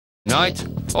Night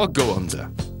or go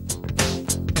under.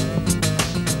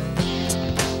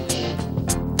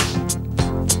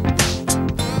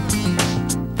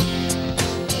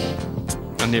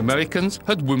 And the Americans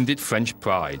had wounded French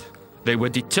pride. They were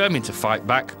determined to fight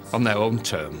back on their own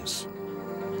terms.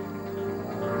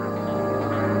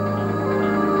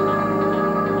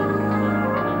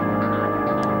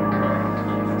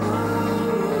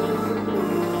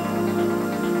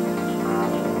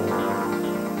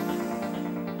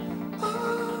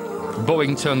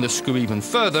 Boeing turned the screw even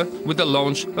further with the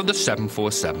launch of the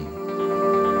 747.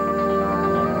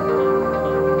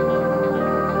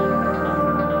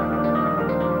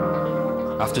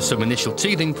 After some initial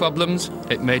teething problems,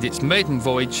 it made its maiden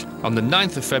voyage on the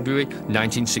 9th of February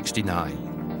 1969.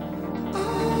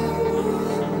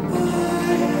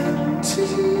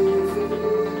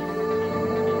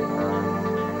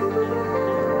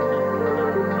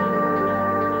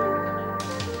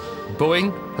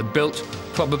 Boeing had built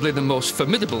probably the most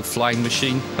formidable flying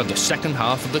machine of the second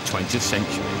half of the 20th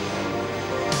century.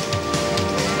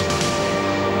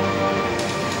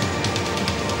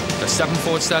 The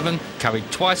 747 carried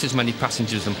twice as many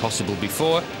passengers than possible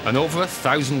before, and over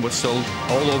 1,000 were sold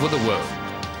all over the world.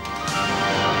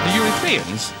 The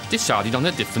Europeans decided on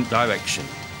a different direction.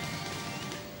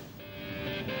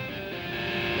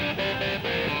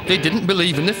 They didn't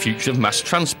believe in the future of mass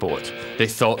transport. They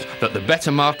thought that the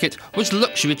better market was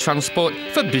luxury transport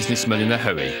for businessmen in a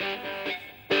hurry.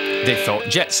 They thought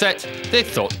jet set, they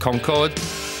thought Concorde,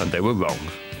 and they were wrong.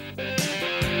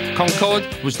 Concorde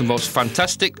was the most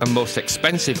fantastic and most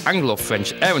expensive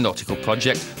Anglo-French aeronautical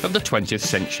project of the 20th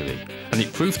century, and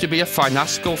it proved to be a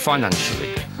fiasco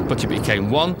financially, but it became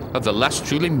one of the last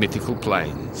truly mythical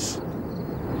planes.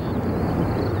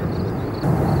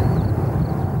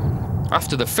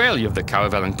 After the failure of the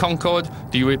Caravelle and Concorde,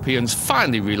 the Europeans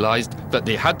finally realized that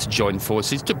they had to join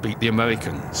forces to beat the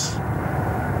Americans.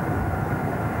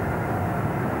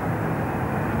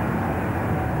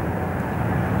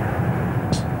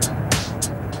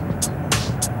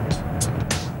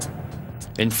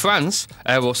 In France,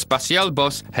 aerospatiale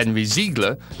boss Henry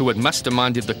Ziegler, who had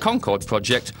masterminded the Concorde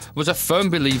project, was a firm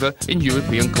believer in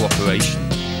European cooperation.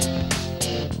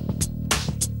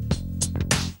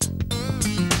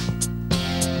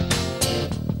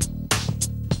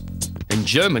 In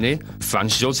Germany,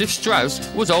 Franz Josef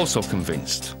Strauss was also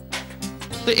convinced.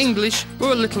 The English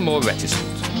were a little more reticent.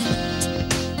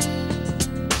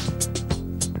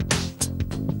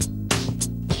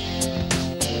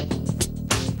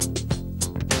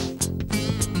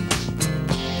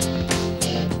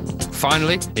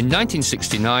 Finally, in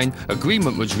 1969,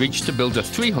 agreement was reached to build a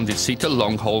 300-seater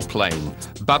long-haul plane.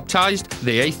 Baptized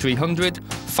the A300,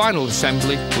 final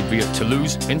assembly would be at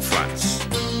Toulouse in France.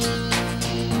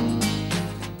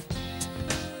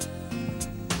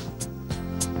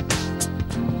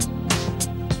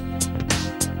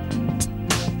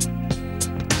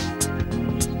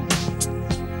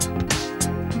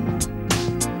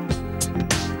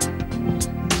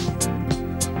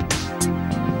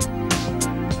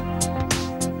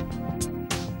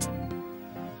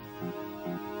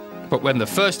 But when the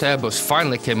first Airbus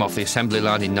finally came off the assembly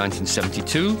line in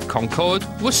 1972, Concorde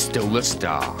was still the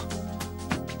star.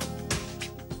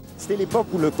 C'était l'époque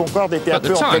où le Concorde était un At the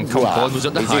peu en time, pleine gloire. Concorde was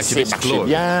at the Les height of essais its marchaient glory.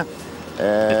 bien,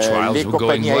 les were going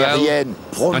compagnies well, aériennes and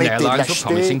promettaient de airlines were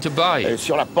promising to buy l'acheter. it.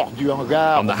 Sur la porte du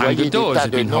hangar, On the on voyait hangar des doors tas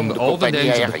had de been noms hung de all the compagnies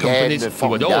names of the companies aériennes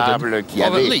who had ordered, formidables qui or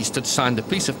at avaient least had signed a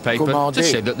piece of paper to commandé,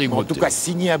 say that they en would tout do. cas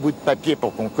signé un bout de papier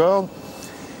pour Concorde.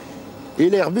 Et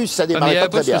l'Airbus, ça And the démarrait pas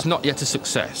très Airbus bien. was not yet a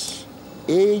success.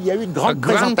 Et il y a eu une grande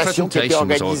présentation qui était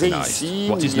organisée ici,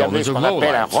 où il y avait ce qu'on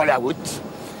appelle un roll-out,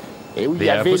 et où il y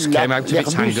avait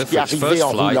l'Airbus qui arrivait en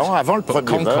roulant avant le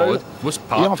premier vol,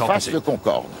 et en face le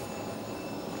Concorde.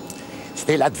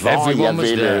 C'était là devant, il y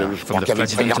avait le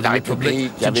président de la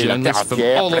République, il y avait la terre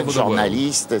entière, plein de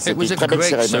journalistes, c'était une très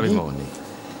belle cérémonie.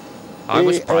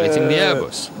 Et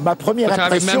ma première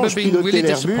impression, je pilotais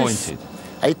l'Airbus,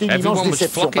 a été une immense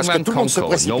déception, parce que tout le monde se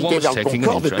précipitait vers le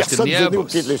Concorde et personne ne venait au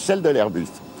pied de l'échelle de l'Airbus.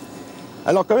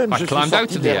 Alors quand même, je suis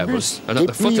sorti de l'Airbus, et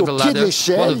puis au pied de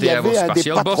l'échelle, il y avait un des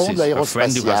patrons de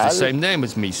l'aérospatiale,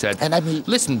 un ami,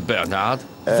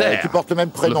 qui porte le même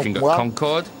prénom que moi,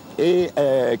 et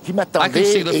qui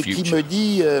m'attendait et qui me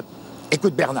dit «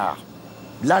 Écoute Bernard,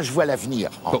 là je vois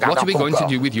l'avenir en regardant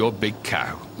Concorde.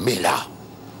 Mais là,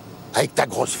 avec ta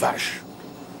grosse vache,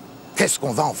 qu'est-ce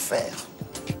qu'on va en faire ?»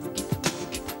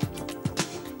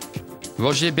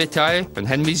 Roger Betaille and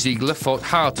Henry Ziegler fought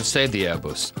hard to save the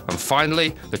Airbus, and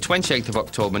finally, the 28th of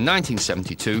October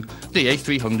 1972, the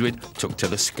A300 took to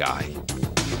the sky.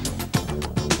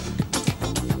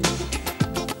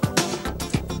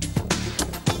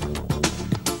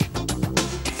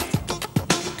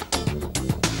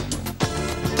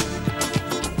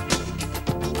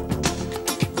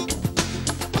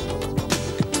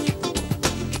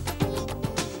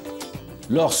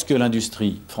 Lorsque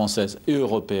l'industrie française et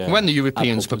européenne When the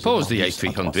Europeans proposed the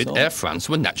A300, Air France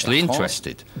were naturally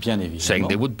interested, saying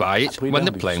they would buy it when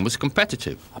the plane was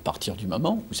competitive. À partir du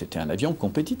moment où c'était un avion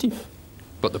compétitif.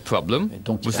 But the problem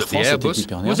Donc, was Air that the France Airbus était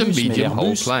équipé en was a Airbus, mais medium-haul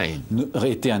l'Airbus plane.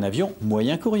 aurait été un avion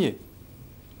moyen courrier.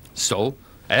 So,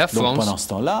 Air Donc pendant France ce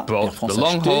temps-là, Air brought France the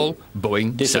long-haul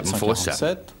Boeing des 747.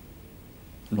 747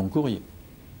 long courrier.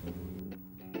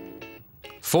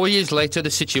 4 years later, the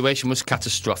situation was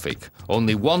catastrophic.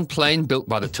 Only one plane built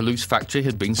by the Toulouse factory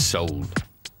had been sold.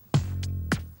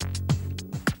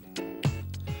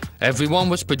 Everyone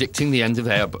was predicting the end of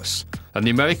Airbus, and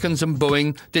the Americans and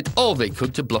Boeing did all they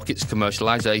could to block its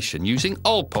commercialization using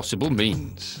all possible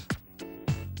means.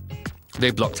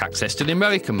 They blocked access to the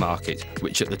American market,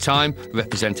 which at the time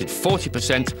represented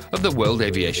 40% of the world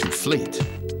aviation fleet.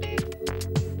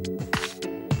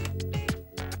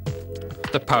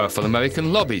 The powerful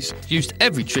American lobbies used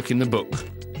every trick in the book.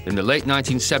 In the late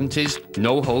 1970s,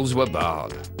 no holes were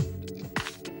barred.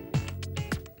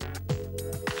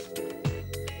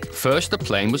 First, the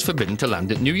plane was forbidden to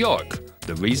land at New York.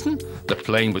 The reason? The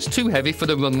plane was too heavy for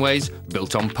the runways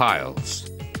built on piles.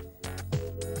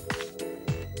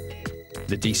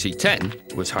 The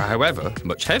DC-10 was, however,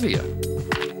 much heavier.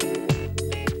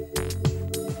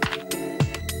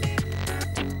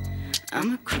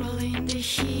 I'm a crawl in the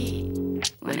heat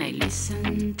when I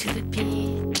listen to the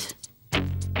beat.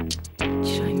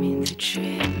 Join me in the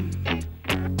dream.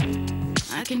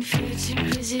 I can feel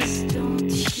it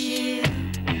resistant here,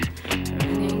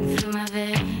 running through my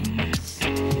veins,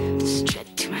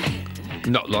 straight to my head.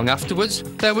 Not long afterwards,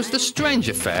 there was the strange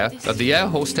affair of the air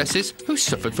hostesses who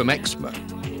suffered from eczema.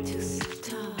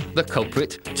 The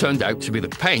culprit turned out to be the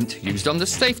paint used on the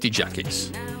safety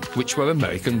jackets, which were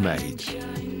American-made.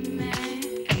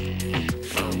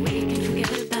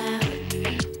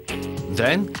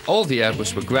 Then, all the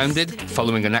Airbus were grounded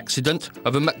following an accident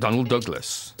of a McDonnell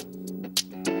Douglas.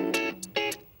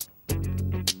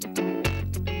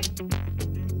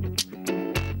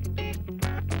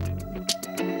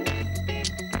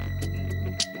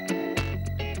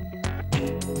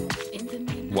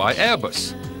 Why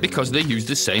Airbus? Because they used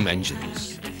the same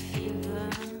engines.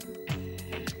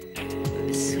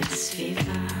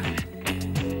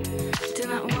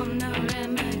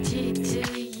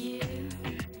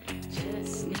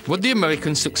 Would the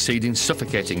Americans succeed in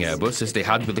suffocating Airbus as they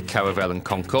had with the Caravelle and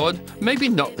Concorde? Maybe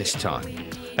not this time.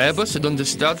 Airbus had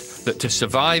understood that to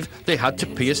survive, they had to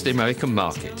pierce the American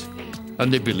market,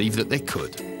 and they believed that they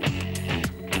could.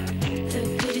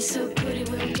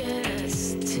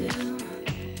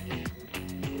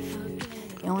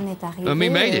 And we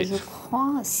made it.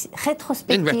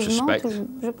 In retrospect,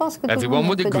 everyone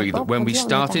would agree that when we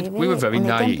started, we were very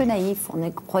naive. We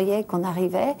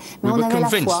were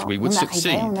convinced we would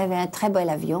succeed.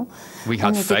 We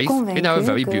had faith in our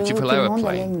very beautiful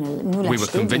aeroplane. We were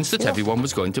convinced that everyone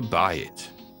was going to buy it.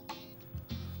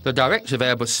 The director of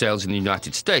Airbus sales in the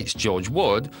United States, George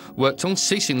Ward, worked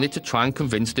unceasingly to try and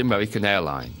convince the American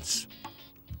airlines.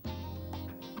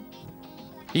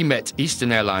 He met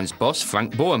Eastern Airlines boss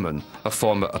Frank Borman, a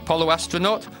former Apollo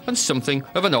astronaut and something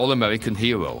of an all-American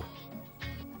hero.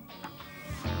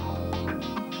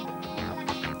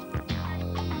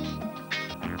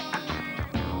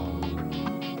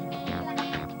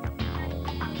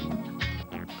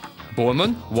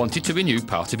 Borman wanted to renew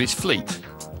part of his fleet.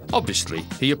 Obviously,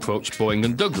 he approached Boeing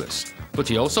and Douglas, but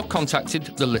he also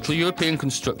contacted the little European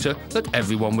constructor that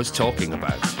everyone was talking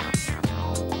about.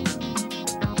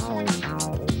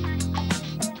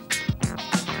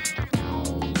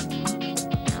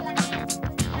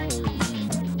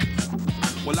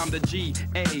 I'm the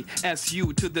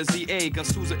G-A-S-U to the Z-A, cause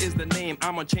Sousa is the name.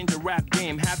 I'ma change the rap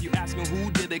game. Have you asking who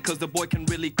did it, cause the boy can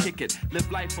really kick it. Live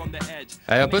life on the edge.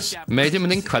 Airbus made him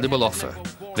an incredible offer.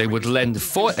 They would lend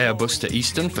 4 Airbus to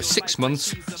Eastern for 6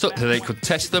 months so that they could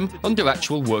test them under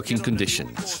actual working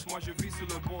conditions.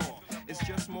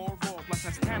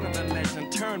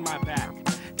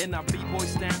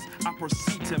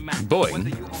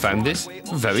 Boeing found this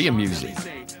very amusing.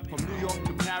 From New York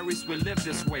to Paris, we live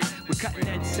this way. We're cutting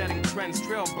edge, setting trends,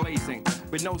 trailblazing.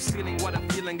 With no ceiling, what a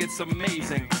feeling, it's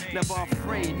amazing. Never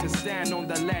afraid to stand on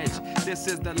the ledge. This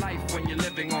is the life when you're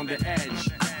living on the edge.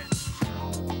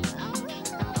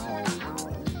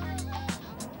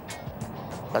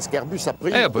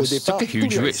 Airbus took a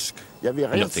huge risk.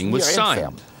 Nothing was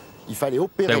signed.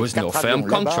 There was no firm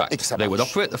contract. They would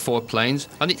operate the 4 planes,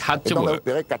 and it had to work.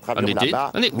 And they did,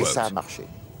 and it worked.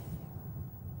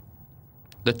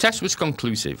 The test was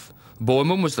conclusive.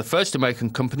 Borman was the first American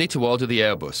company to order the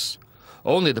Airbus.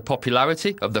 Only the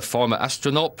popularity of the former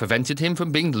astronaut prevented him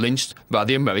from being lynched by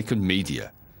the American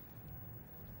media.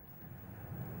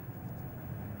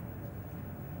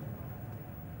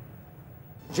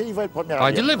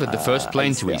 I delivered the first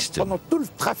plane to Easton.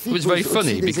 It was very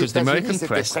funny because the American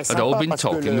press had all been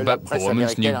talking about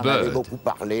Borman's new bird.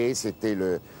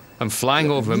 And flying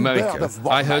over America,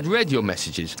 I heard radio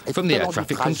messages from the air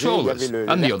traffic controllers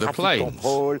and the other planes.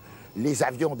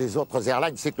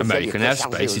 American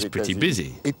airspace is pretty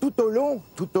busy.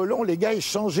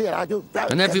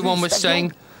 And everyone was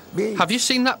saying, "Have you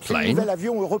seen that plane?"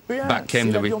 Back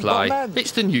came the reply,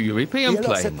 "It's the new European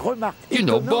plane. You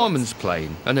know Borman's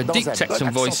plane." And a deep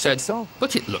Texan voice said,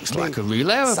 "But it looks like a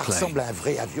real aeroplane."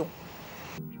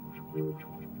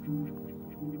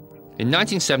 In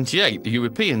 1978, the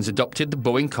Europeans adopted the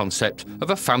Boeing concept of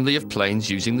a family of planes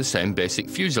using the same basic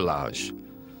fuselage.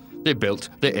 They built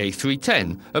the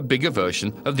A310, a bigger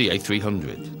version of the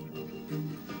A300.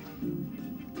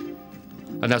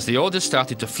 And as the orders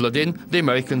started to flood in, the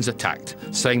Americans attacked,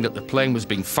 saying that the plane was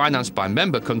being financed by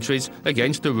member countries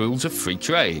against the rules of free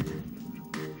trade.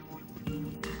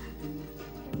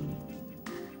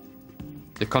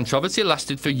 The controversy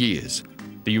lasted for years,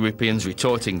 the Europeans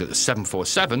retorting that the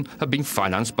 747 had been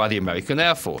financed by the American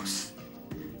Air Force.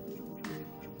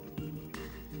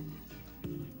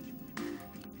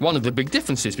 One of the big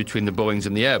differences between the Boeings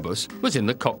and the Airbus was in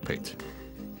the cockpit.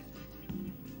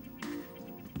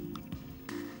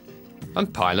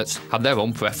 And pilots had their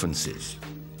own preferences.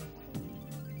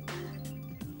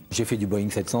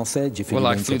 Well,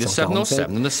 I flew the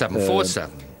 707 and the 747.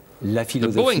 The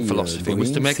Boeing philosophy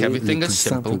was to make everything as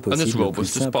simple and as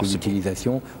robust as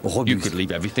possible. You could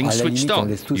leave everything switched on.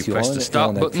 You press the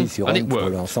start button and it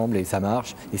worked.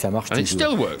 And it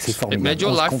still works. It made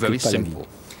your life very simple.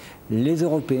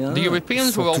 The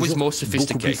Europeans were always more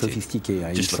sophisticated.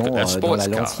 Just look at their sports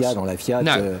cars.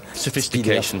 Now,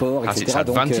 sophistication has its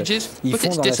advantages, but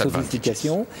its disadvantages.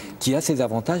 The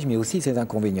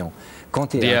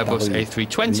Airbus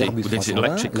A320, with its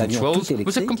electric controls,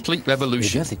 was a complete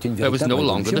revolution. There was no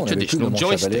longer the traditional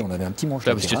joystick.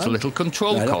 There was just a little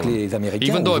control column.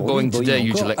 Even though Boeing today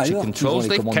use electric controls,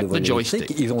 they've kept the joystick,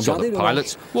 so that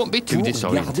pilots won't be too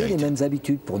disorientated.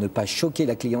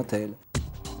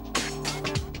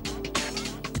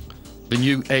 The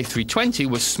new A320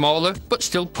 was smaller, but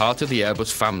still part of the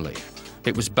Airbus family.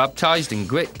 It was baptised in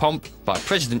great pomp by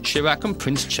President Chirac and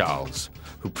Prince Charles,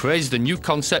 who praised the new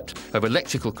concept of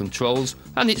electrical controls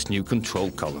and its new control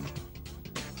column.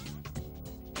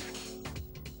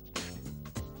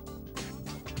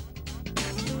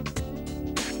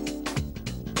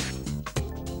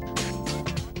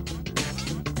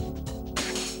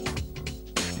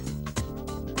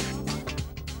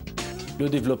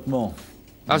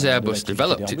 As Airbus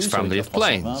developed its family of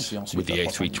planes, with the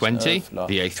A320,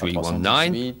 the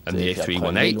A319 and the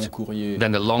A318,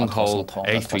 then the long-haul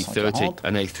A330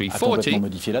 and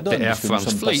A340, the Air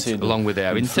France fleet, along with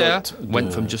Air Inter,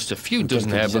 went from just a few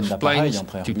dozen Airbus planes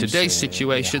to today's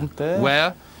situation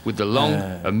where, with the long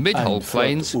and mid-haul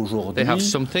planes, they have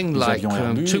something like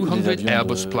 200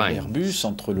 Airbus planes.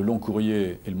 Entre le long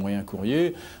courrier et le moyen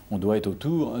courrier, on doit être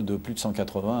autour de plus de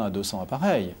 180 à 200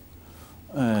 appareils.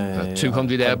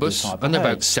 200 Airbus and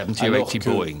about 70 or 80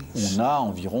 Boeings. On a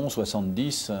environ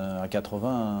 70 à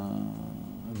 80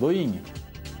 Boeing.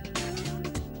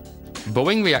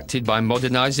 Boeing reacted by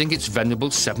modernising its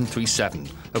venerable 737,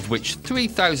 of which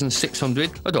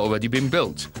 3,600 had already been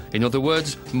built. In other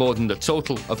words, more than the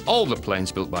total of all the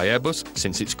planes built by Airbus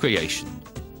since its creation.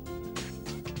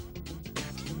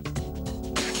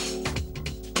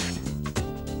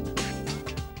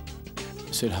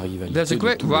 There's a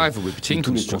great rivalry between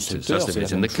constructors, as there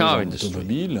is in the car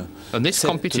industry, and this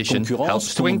competition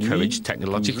helps to encourage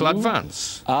technological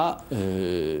advance.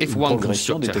 If one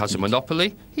constructor has a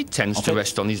monopoly, he tends to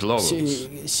rest on his laurels.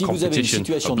 Competition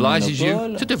obliges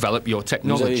you to develop your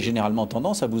technology. Vous avez généralement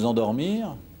tendance à vous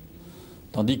endormir,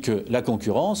 tandis que la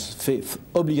concurrence fait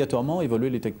obligatoirement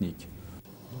évoluer les techniques.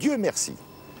 Dieu merci,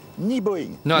 ni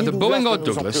Boeing, neither Boeing or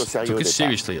Douglas took us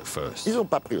seriously at first. Ils n'ont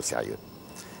pas pris au sérieux.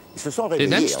 They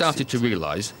then started to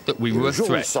realise that we were a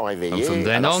threat, and from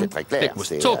then on, it was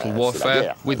total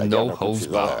warfare with no holds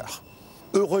barred.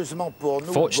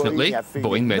 Fortunately,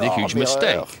 Boeing made a huge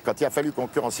mistake.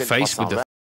 Faced with the